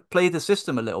actually kind of play the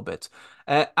system a little bit.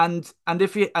 And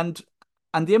the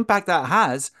impact that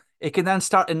has, it can then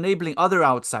start enabling other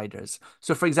outsiders.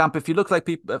 So, for example, if you look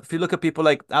at people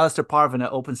like Alistair Parvin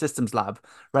at Open Systems Lab,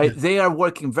 right? Yeah. They are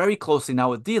working very closely now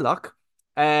with DLUC,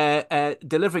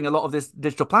 delivering a lot of this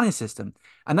digital planning system.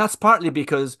 And that's partly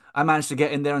because I managed to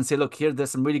get in there and say, look, here,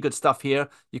 there's some really good stuff here.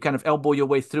 You kind of elbow your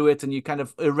way through it, and you kind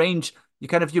of arrange,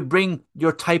 you bring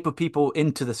your type of people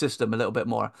into the system a little bit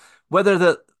more. Whether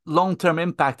the long-term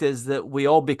impact is that we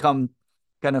all become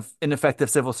kind of ineffective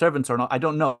civil servants or not, I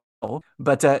don't know.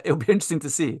 But it'll be interesting to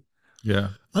see. Yeah,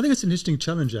 I think it's an interesting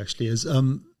challenge, actually. Is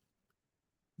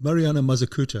Mariana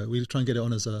Mazzucato, we'll try and get it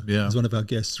on as one of our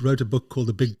guests, wrote a book called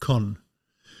The Big Con,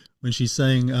 when she's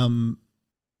saying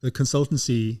the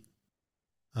consultancy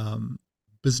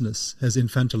business has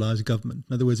infantilized government.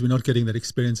 In other words, we're not getting that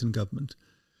experience in government.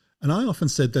 And I often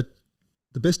said that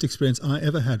the best experience I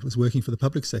ever had was working for the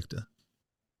public sector.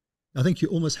 I think you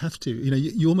almost have to.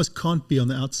 You almost can't be on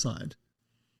the outside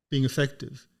being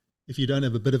effective if you don't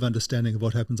have a bit of understanding of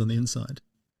what happens on the inside.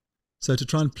 So to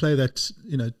try and play that,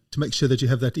 to make sure that you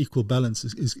have that equal balance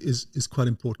is quite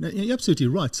important. And you're absolutely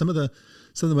right. Some of the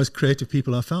most creative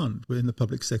people I found were in the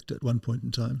public sector at one point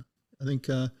in time. I think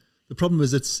the problem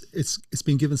is it's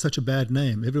been given such a bad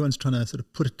name. Everyone's trying to sort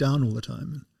of put it down all the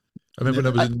time. I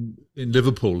remember when I was in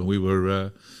Liverpool, and we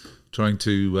were trying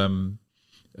to,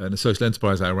 in a social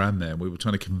enterprise I ran there, and we were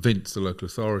trying to convince the local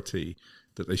authority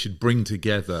that they should bring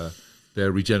together their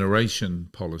regeneration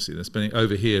policy.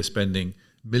 They're spending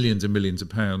millions and millions of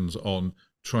pounds on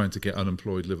trying to get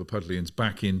unemployed Liverpudlians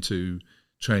back into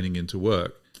training, into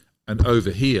work. And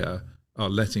over here are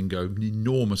letting go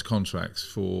enormous contracts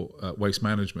for waste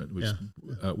management, which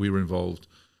we were involved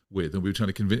with. And we were trying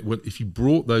to convince, well, if you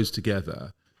brought those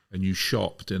together and you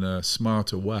shopped in a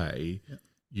smarter way,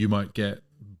 you might get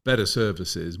better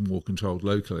services, more controlled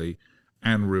locally,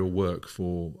 and real work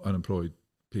for unemployed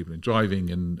people in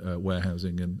driving and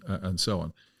warehousing and so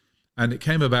on. And it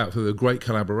came about through a great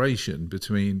collaboration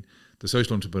between the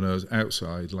social entrepreneurs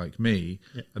outside, like me,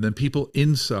 and then people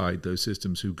inside those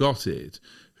systems who got it,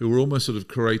 who were almost sort of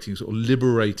creating sort of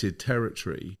liberated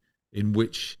territory in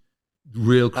which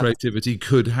real creativity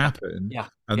could happen.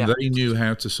 They knew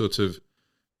how to sort of,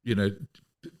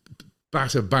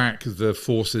 batter back the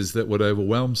forces that would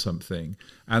overwhelm something.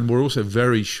 And were also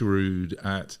very shrewd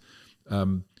at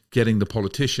getting the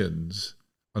politicians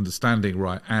understanding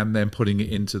right, and then putting it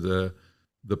into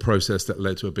the process that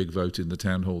led to a big vote in the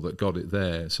town hall that got it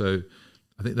there. So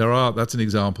I think that's an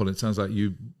example. It sounds like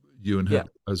you and her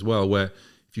as well, where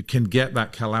if you can get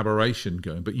that collaboration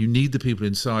going, but you need the people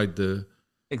inside the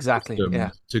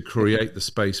to create the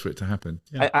space for it to happen.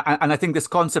 And I think this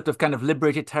concept of kind of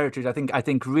liberated territories, I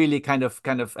think really kind of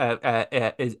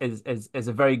is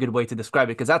a very good way to describe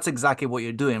it, because that's exactly what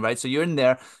you're doing, right? So you're in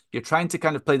there, you're trying to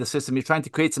kind of play the system, you're trying to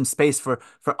create some space for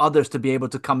others to be able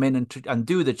to come in and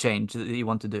do the change that you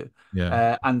want to do.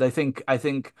 And I think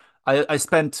I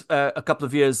spent a couple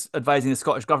of years advising the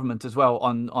Scottish government as well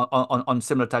on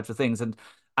similar types of things, and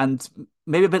and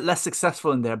maybe a bit less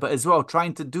successful in there, but as well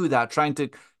trying to do that, trying to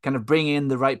kind of bring in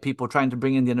the right people, trying to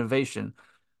bring in the innovation.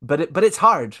 But it's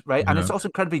hard, right? And it's also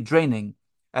incredibly draining.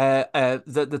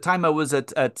 The time I was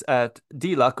at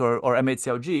DLUC or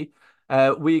MHCLG,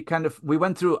 we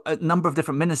went through a number of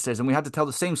different ministers, and we had to tell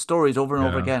the same stories over and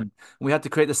over again. We had to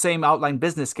create the same outline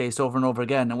business case over and over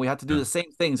again, and we had to do the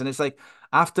same things. And it's like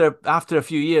after a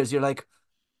few years, you're like,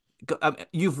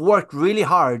 you've worked really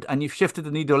hard and you've shifted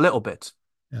the needle a little bit,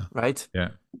 right? Yeah,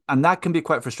 and that can be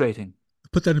quite frustrating.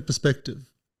 Put that in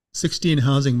perspective: 16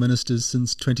 housing ministers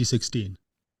since 2016.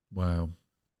 Wow.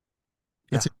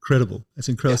 That's incredible. It's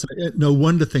incredible. Yeah. So no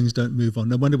wonder things don't move on.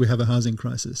 No wonder we have a housing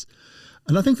crisis.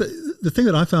 And I think that the thing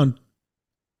that I found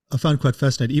quite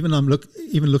fascinating,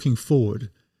 even looking forward,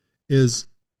 is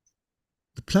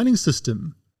the planning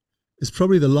system is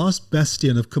probably the last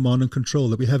bastion of command and control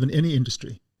that we have in any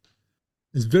industry.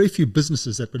 There's very few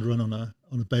businesses that would run on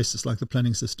a basis like the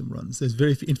planning system runs. There's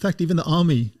very few. In fact, even the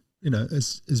army,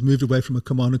 has moved away from a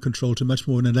command and control to much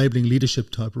more an enabling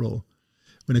leadership type role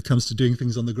when it comes to doing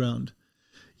things on the ground.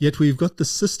 Yet we've got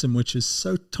this system which is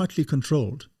so tightly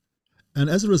controlled. And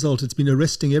as a result, it's been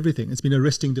arresting everything. It's been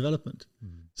arresting development.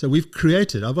 So we've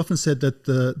created, I've often said that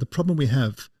the problem we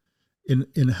have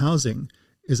in housing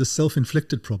is a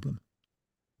self-inflicted problem.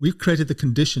 We've created the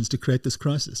conditions to create this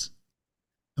crisis.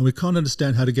 And we can't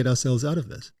understand how to get ourselves out of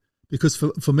this. Because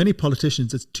for many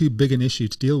politicians, it's too big an issue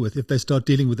to deal with if they start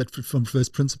dealing with it from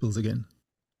first principles again.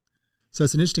 So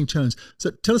it's an interesting challenge.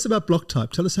 So tell us about block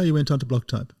type. Tell us how you went on to block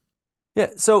type.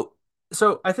 Yeah, so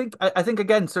I think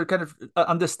again, so kind of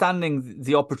understanding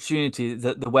the opportunity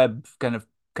that the web kind of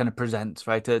presents,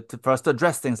 right, for us to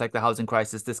address things like the housing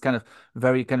crisis, this kind of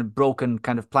very kind of broken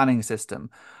kind of planning system,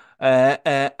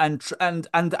 and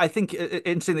I think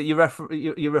interesting that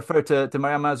you refer to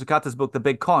Mariana Mazzucato's book, The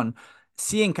Big Con,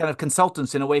 seeing kind of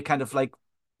consultants in a way kind of like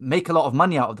make a lot of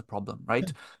money out of the problem, right?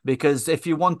 Yeah. Because if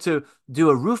you want to do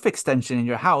a roof extension in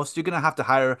your house, you're going to have to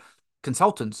hire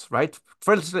consultants, right?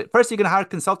 First you're going to hire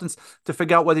consultants to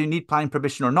figure out whether you need planning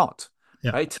permission or not,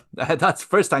 right? That's the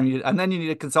first time and then you need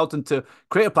a consultant to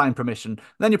create a planning permission.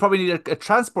 Then you probably need a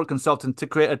transport consultant to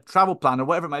create a travel plan or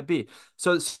whatever it might be.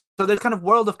 So there's kind of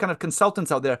world of kind of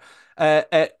consultants out there,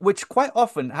 which quite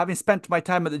often, having spent my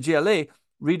time at the GLA,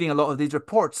 reading a lot of these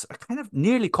reports, are kind of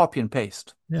nearly copy and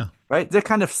paste. Yeah. Right. They're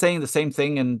kind of saying the same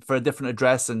thing and for a different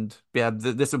address, and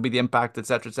this would be the impact, et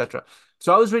cetera, et cetera.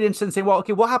 So I was really interested in saying, well,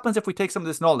 okay, what happens if we take some of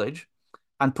this knowledge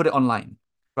and put it online?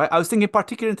 Right. I was thinking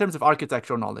particularly in terms of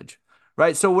architectural knowledge.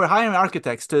 Right. So we're hiring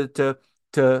architects to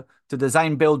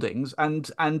design buildings,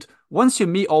 and once you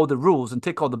meet all the rules and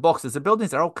tick all the boxes, the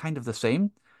buildings are all kind of the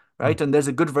same. Right. And there's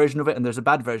a good version of it and there's a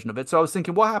bad version of it. So I was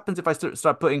thinking, what happens if I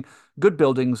start putting good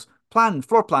buildings,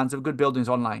 floor plans of good buildings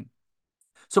online?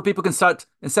 So people can start,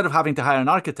 instead of having to hire an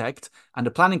architect and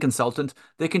a planning consultant,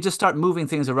 they can just start moving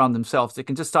things around themselves. They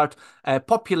can just start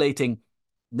populating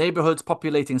neighborhoods,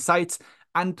 populating sites,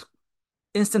 and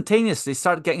instantaneously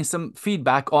start getting some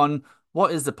feedback on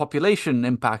what is the population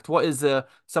impact, what is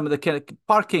some of the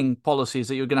parking policies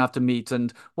that you're going to have to meet,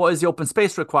 and what is the open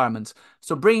space requirements.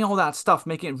 So bringing all that stuff,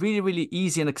 making it really, really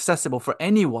easy and accessible for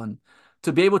anyone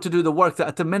to be able to do the work that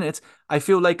at the minute I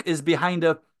feel like is behind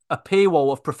a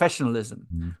paywall of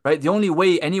professionalism, right? The only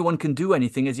way anyone can do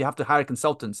anything is you have to hire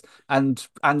consultants, and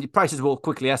the prices will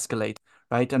quickly escalate,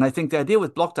 right? And I think the idea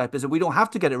with block type is that we don't have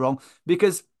to get it wrong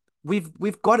because we've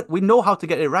got it. We know how to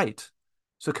get it right.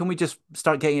 So can we just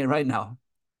start getting it right now?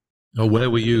 Oh, where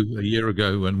were you a year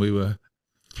ago when we were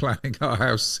planning our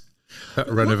house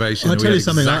renovation? I'll tell you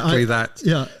something. Exactly that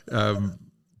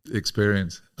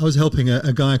experience. I was helping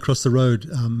a guy across the road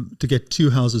to get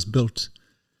 2 houses built.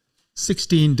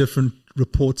 16 different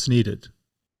reports needed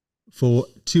for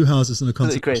 2 houses in a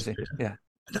concept. Crazy, yeah.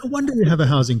 No wonder we have a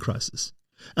housing crisis.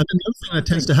 And then the other thing that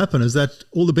tends to happen is that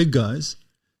all the big guys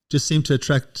just seem to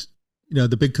attract,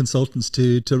 the big consultants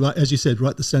to write, as you said,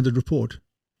 write the standard report.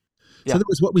 Yeah. So that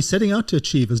was what we're setting out to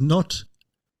achieve is not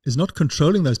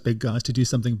controlling those big guys to do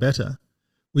something better.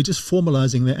 We're just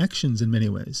formalizing their actions in many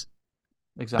ways.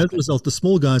 Exactly. As a result, the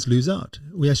small guys lose out.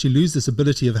 We actually lose this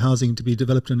ability of housing to be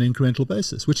developed on an incremental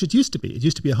basis, which it used to be. It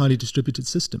used to be a highly distributed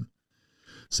system.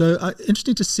 So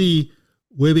interesting to see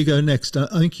where we go next. I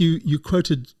think you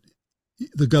quoted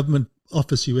the government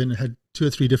office you in had 2 or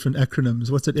 3 different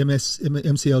acronyms. What's it?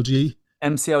 MCLG?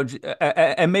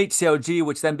 MHCLG,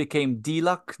 which then became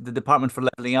DLUC, the Department for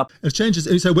Levelling Up. It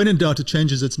changes. So when in doubt, it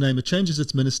changes its name. It changes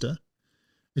its minister.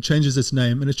 It changes its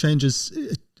name, and it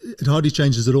hardly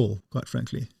changes at all, quite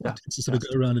frankly. Yeah. It's to sort of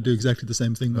go around and do exactly the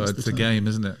same thing. It's a game,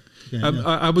 isn't it? Game,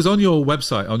 I was on your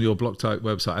website, on your block type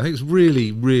website. I think it's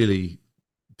really, really,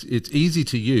 it's easy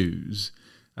to use.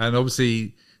 And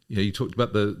obviously, you talked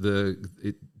about the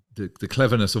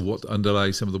cleverness of what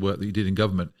underlies some of the work that you did in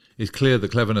government. It's clear the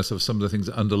cleverness of some of the things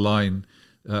that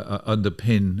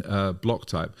underpin block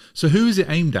type. So who is it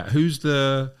aimed at? Who's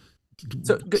the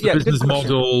business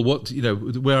model? What,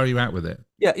 where are you at with it?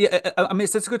 Yeah. I mean,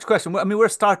 it's a good question. I mean, we're a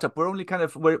startup. We're only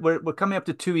we're coming up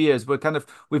to 2 years. We've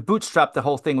bootstrapped the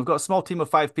whole thing. We've got a small team of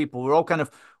 5 people. We're all kind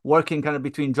of working kind of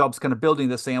between jobs, kind of building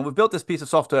this thing. And we've built this piece of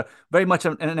software very much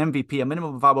an MVP, a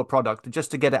minimum viable product,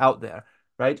 just to get it out there,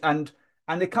 right? And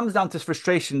it comes down to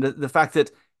frustration, the fact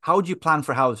that how do you plan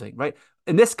for housing, right?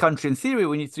 In this country, in theory,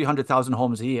 we need 300,000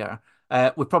 homes a year.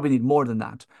 We probably need more than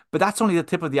that. But that's only the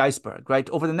tip of the iceberg, right?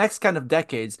 Over the next kind of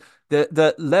decades,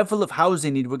 the level of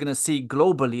housing need we're going to see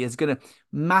globally is going to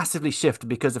massively shift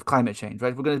because of climate change,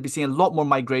 right? We're going to be seeing a lot more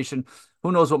migration.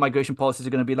 Who knows what migration policies are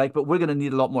going to be like, but we're going to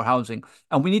need a lot more housing.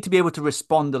 And we need to be able to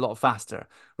respond a lot faster,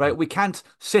 right? We can't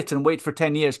sit and wait for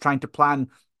 10 years trying to plan,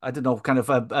 I don't know, kind of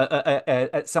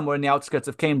somewhere in the outskirts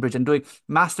of Cambridge and doing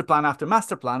master plan after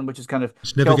master plan, which is kind of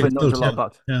Kelvin knows a lot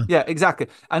about. Yeah, exactly.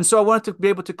 And so I wanted to be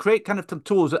able to create kind of some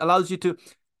tools that allows you to,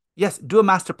 yes, do a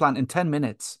master plan in 10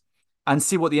 minutes and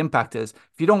see what the impact is.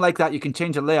 If you don't like that, you can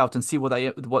change the layout and see what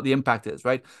the impact is,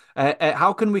 right?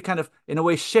 How can we kind of, in a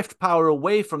way, shift power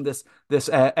away from this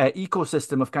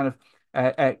ecosystem of kind of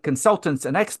consultants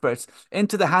and experts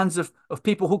into the hands of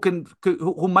people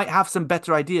who might have some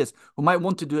better ideas, who might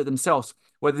want to do it themselves,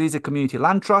 whether these are community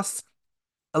land trusts.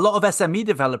 A lot of SME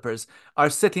developers are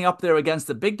sitting up there against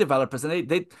the big developers, and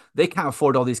they can't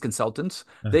afford all these consultants.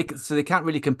 So they can't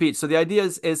really compete. So the idea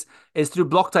is through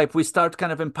BlockType, we start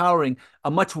kind of empowering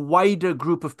a much wider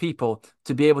group of people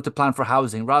to be able to plan for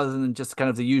housing rather than just kind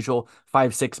of the usual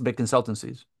 5-6 big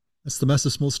consultancies. That's the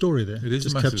massive small story there. It is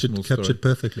just captured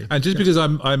perfectly. And just because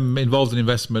I'm involved in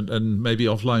investment, and maybe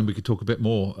offline we could talk a bit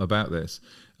more about this.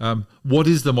 What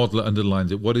is the model that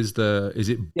underlines it? Is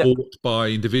it bought by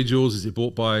individuals? Is it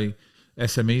bought by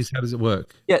SMEs? How does it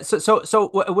work? Yeah, so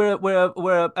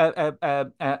we're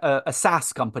a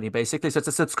SaaS company basically. So it's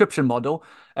a subscription model.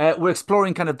 We're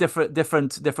exploring kind of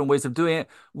different ways of doing it.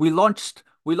 We launched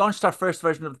our first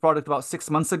version of the product about 6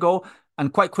 months ago,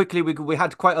 and quite quickly we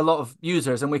had quite a lot of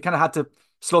users, and we kind of had to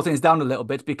slow things down a little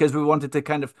bit because we wanted to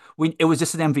kind of it was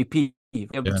just an MVP.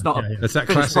 It's not It's that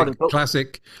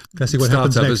classic what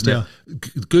happens next, isn't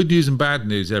it? Good news and bad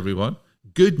news, everyone.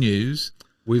 Good news,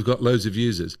 we've got loads of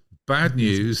users. Bad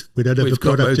news, we've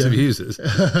got loads of users.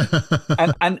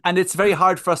 and it's very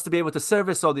hard for us to be able to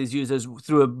service all these users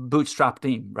through a bootstrap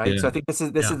team, right? So I think this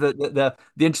is the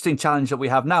interesting challenge that we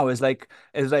have now is like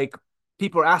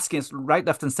people are asking us right,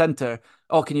 left, and center,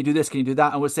 oh, can you do this? Can you do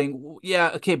that? And we're saying, yeah,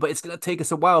 okay, but it's going to take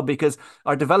us a while because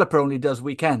our developer only does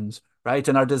weekends, right?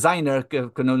 And our designer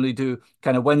can only do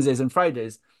kind of Wednesdays and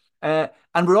Fridays. And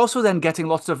we're also then getting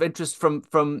lots of interest from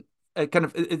kind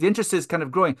of the interest is kind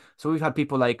of growing. So we've had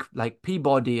people like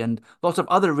Peabody and lots of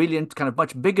other really kind of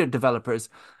much bigger developers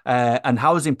and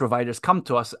housing providers come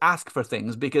to us, ask for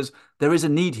things because there is a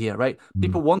need here, right?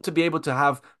 People want to be able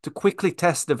to quickly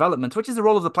test development, which is the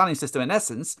role of the planning system in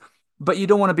essence. But you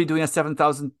don't want to be doing a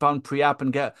 £7,000 pre-app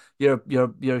and get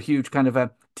your huge kind of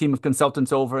a team of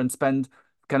consultants over and spend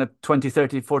kind of 20,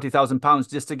 30, 40,000 pounds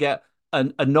just to get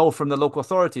a no from the local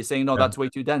authority saying, no, that's way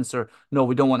too dense, or no,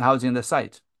 we don't want housing on the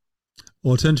site.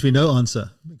 Alternatively, no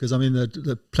answer, because I mean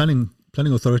the planning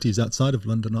authorities outside of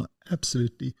London are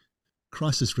absolutely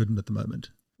crisis-ridden at the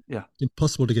moment. Yeah, it's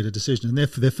impossible to get a decision, and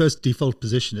their first default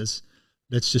position is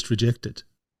let's just reject it.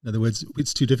 In other words,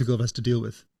 it's too difficult for us to deal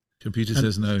with. Computer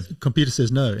says no.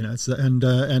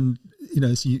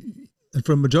 And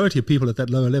for a majority of people at that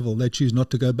lower level, they choose not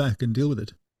to go back and deal with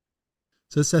it.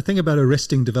 So it's a thing about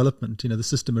arresting development. The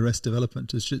system arrests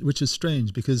development, which is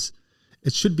strange because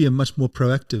it should be a much more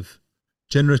proactive,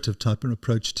 generative type of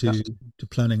approach to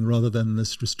planning rather than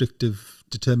this restrictive,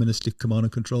 deterministic command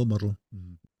and control model.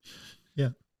 Yeah.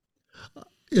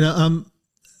 A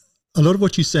lot of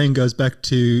what you're saying goes back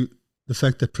to the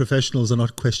fact that professionals are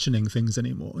not questioning things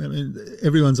anymore. I mean,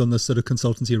 everyone's on this sort of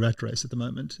consultancy rat race at the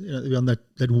moment, on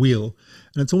that wheel.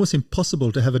 And it's almost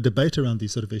impossible to have a debate around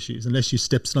these sort of issues unless you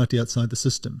step slightly outside the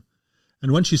system.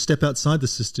 And once you step outside the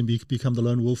system, you become the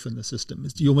lone wolf in the system.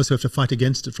 You almost have to fight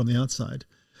against it from the outside.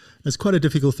 It's quite a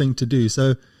difficult thing to do.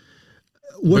 So,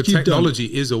 but technology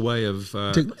is a way of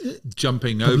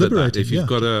jumping over that. If you've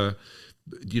got a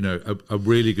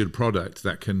really good product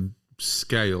that can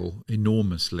scale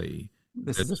enormously,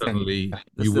 suddenly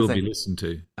you will be listened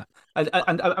to. And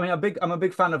I mean, I'm a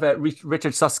big fan of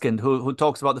Richard Susskind, who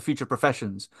talks about the future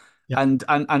professions, and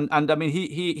I mean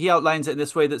he outlines it in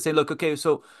this way that say, look, okay,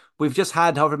 so we've just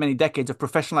had however many decades of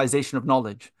professionalization of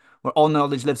knowledge. where all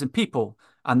knowledge lives in people,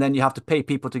 and then you have to pay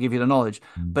people to give you the knowledge.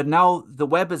 But now the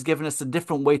web has given us a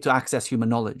different way to access human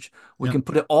knowledge. We can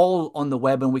put it all on the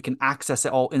web and we can access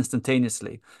it all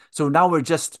instantaneously. So now we're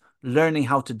just learning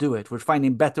how to do it. We're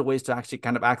finding better ways to actually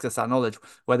kind of access that knowledge,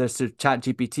 whether it's through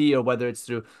ChatGPT or whether it's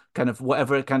through kind of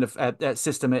whatever kind of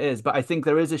system it is. But I think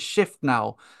there is a shift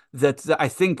now that I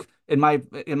think, in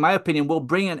my opinion, will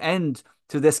bring an end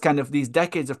to this kind of these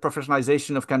decades of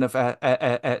professionalization of kind of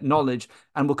knowledge,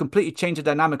 and will completely change the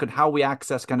dynamic on how we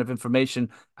access kind of information.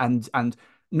 And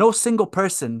no single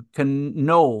person can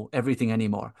know everything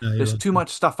anymore. There's too much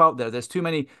stuff out there. There's too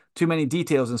many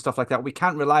details and stuff like that. We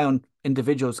can't rely on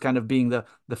individuals kind of being the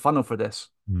funnel for this.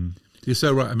 You're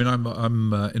so right. I mean,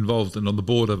 I'm involved and on the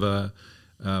board of a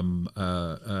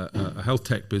health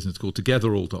tech business called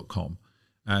togetherall.com.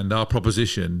 And our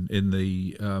proposition in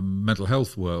the mental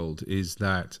health world is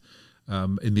that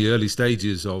in the early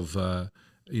stages of,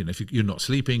 if you're not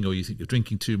sleeping, or you think you're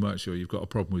drinking too much, or you've got a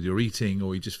problem with your eating,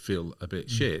 or you just feel a bit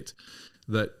shit,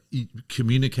 that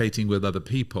communicating with other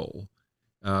people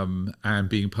and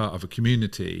being part of a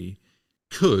community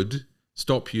could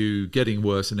stop you getting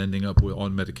worse and ending up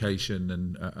on medication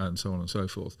and so on and so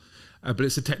forth. But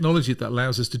it's a technology that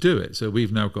allows us to do it. So we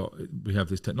have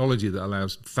this technology that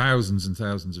allows thousands and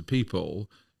thousands of people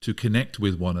to connect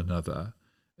with one another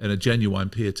in a genuine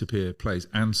peer-to-peer place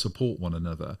and support one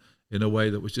another in a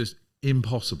way that was just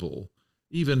impossible.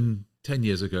 Even 10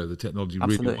 years ago, the technology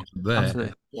really wasn't there.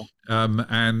 Absolutely. Yeah.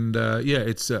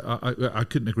 I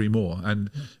couldn't agree more. And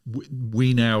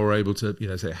we now are able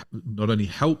to, say, not only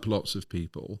help lots of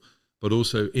people, but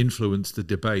also influence the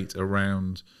debate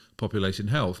around population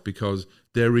health, because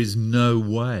there is no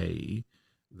way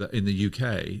that in the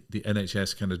UK the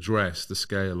NHS can address the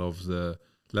scale of the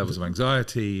levels of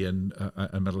anxiety and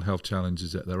mental health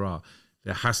challenges that there are.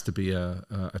 There has to be a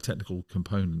technical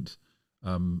component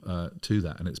to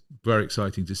that, and it's very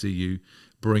exciting to see you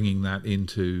bringing that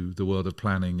into the world of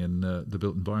planning and the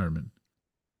built environment.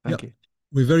 Thank you.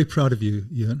 We're very proud of you,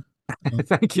 Euan.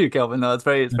 Thank you, Kelvin. No, it's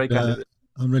very kind of it.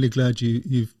 I'm really glad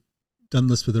you've done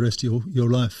this for the rest of your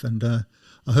life, and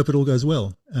I hope it all goes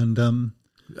well. And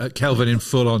Kelvin in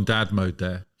full-on dad mode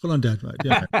there. Full on dad mode,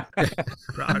 yeah.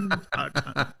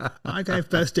 I gave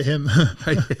birth to him.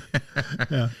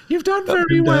 Yeah. You've done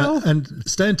very well. And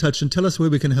stay in touch and tell us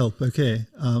where we can help. Okay.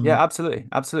 Yeah, absolutely.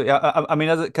 I mean,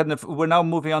 as it kind of, we're now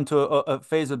moving on to a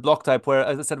phase with BlockType where,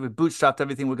 as I said, we've bootstrapped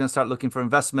everything. We're going to start looking for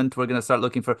investment. We're going to start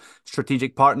looking for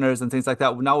strategic partners and things like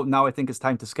that. Now I think it's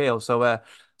time to scale. So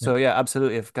yeah,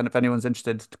 absolutely. If anyone's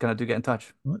interested, kind of do get in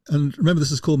touch. And remember,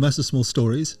 this is called Massive Small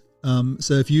Stories.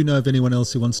 So if you know of anyone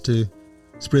else who wants to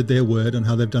spread their word on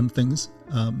how they've done things,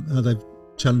 how they've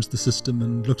challenged the system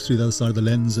and looked through the other side of the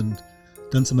lens and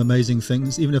done some amazing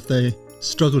things, even if they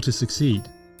struggle to succeed,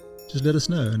 just let us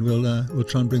know, and we'll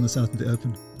try and bring this out into the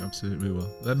open. Absolutely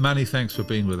will. Manny, thanks for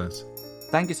being with us.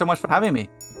 Thank you so much for having me.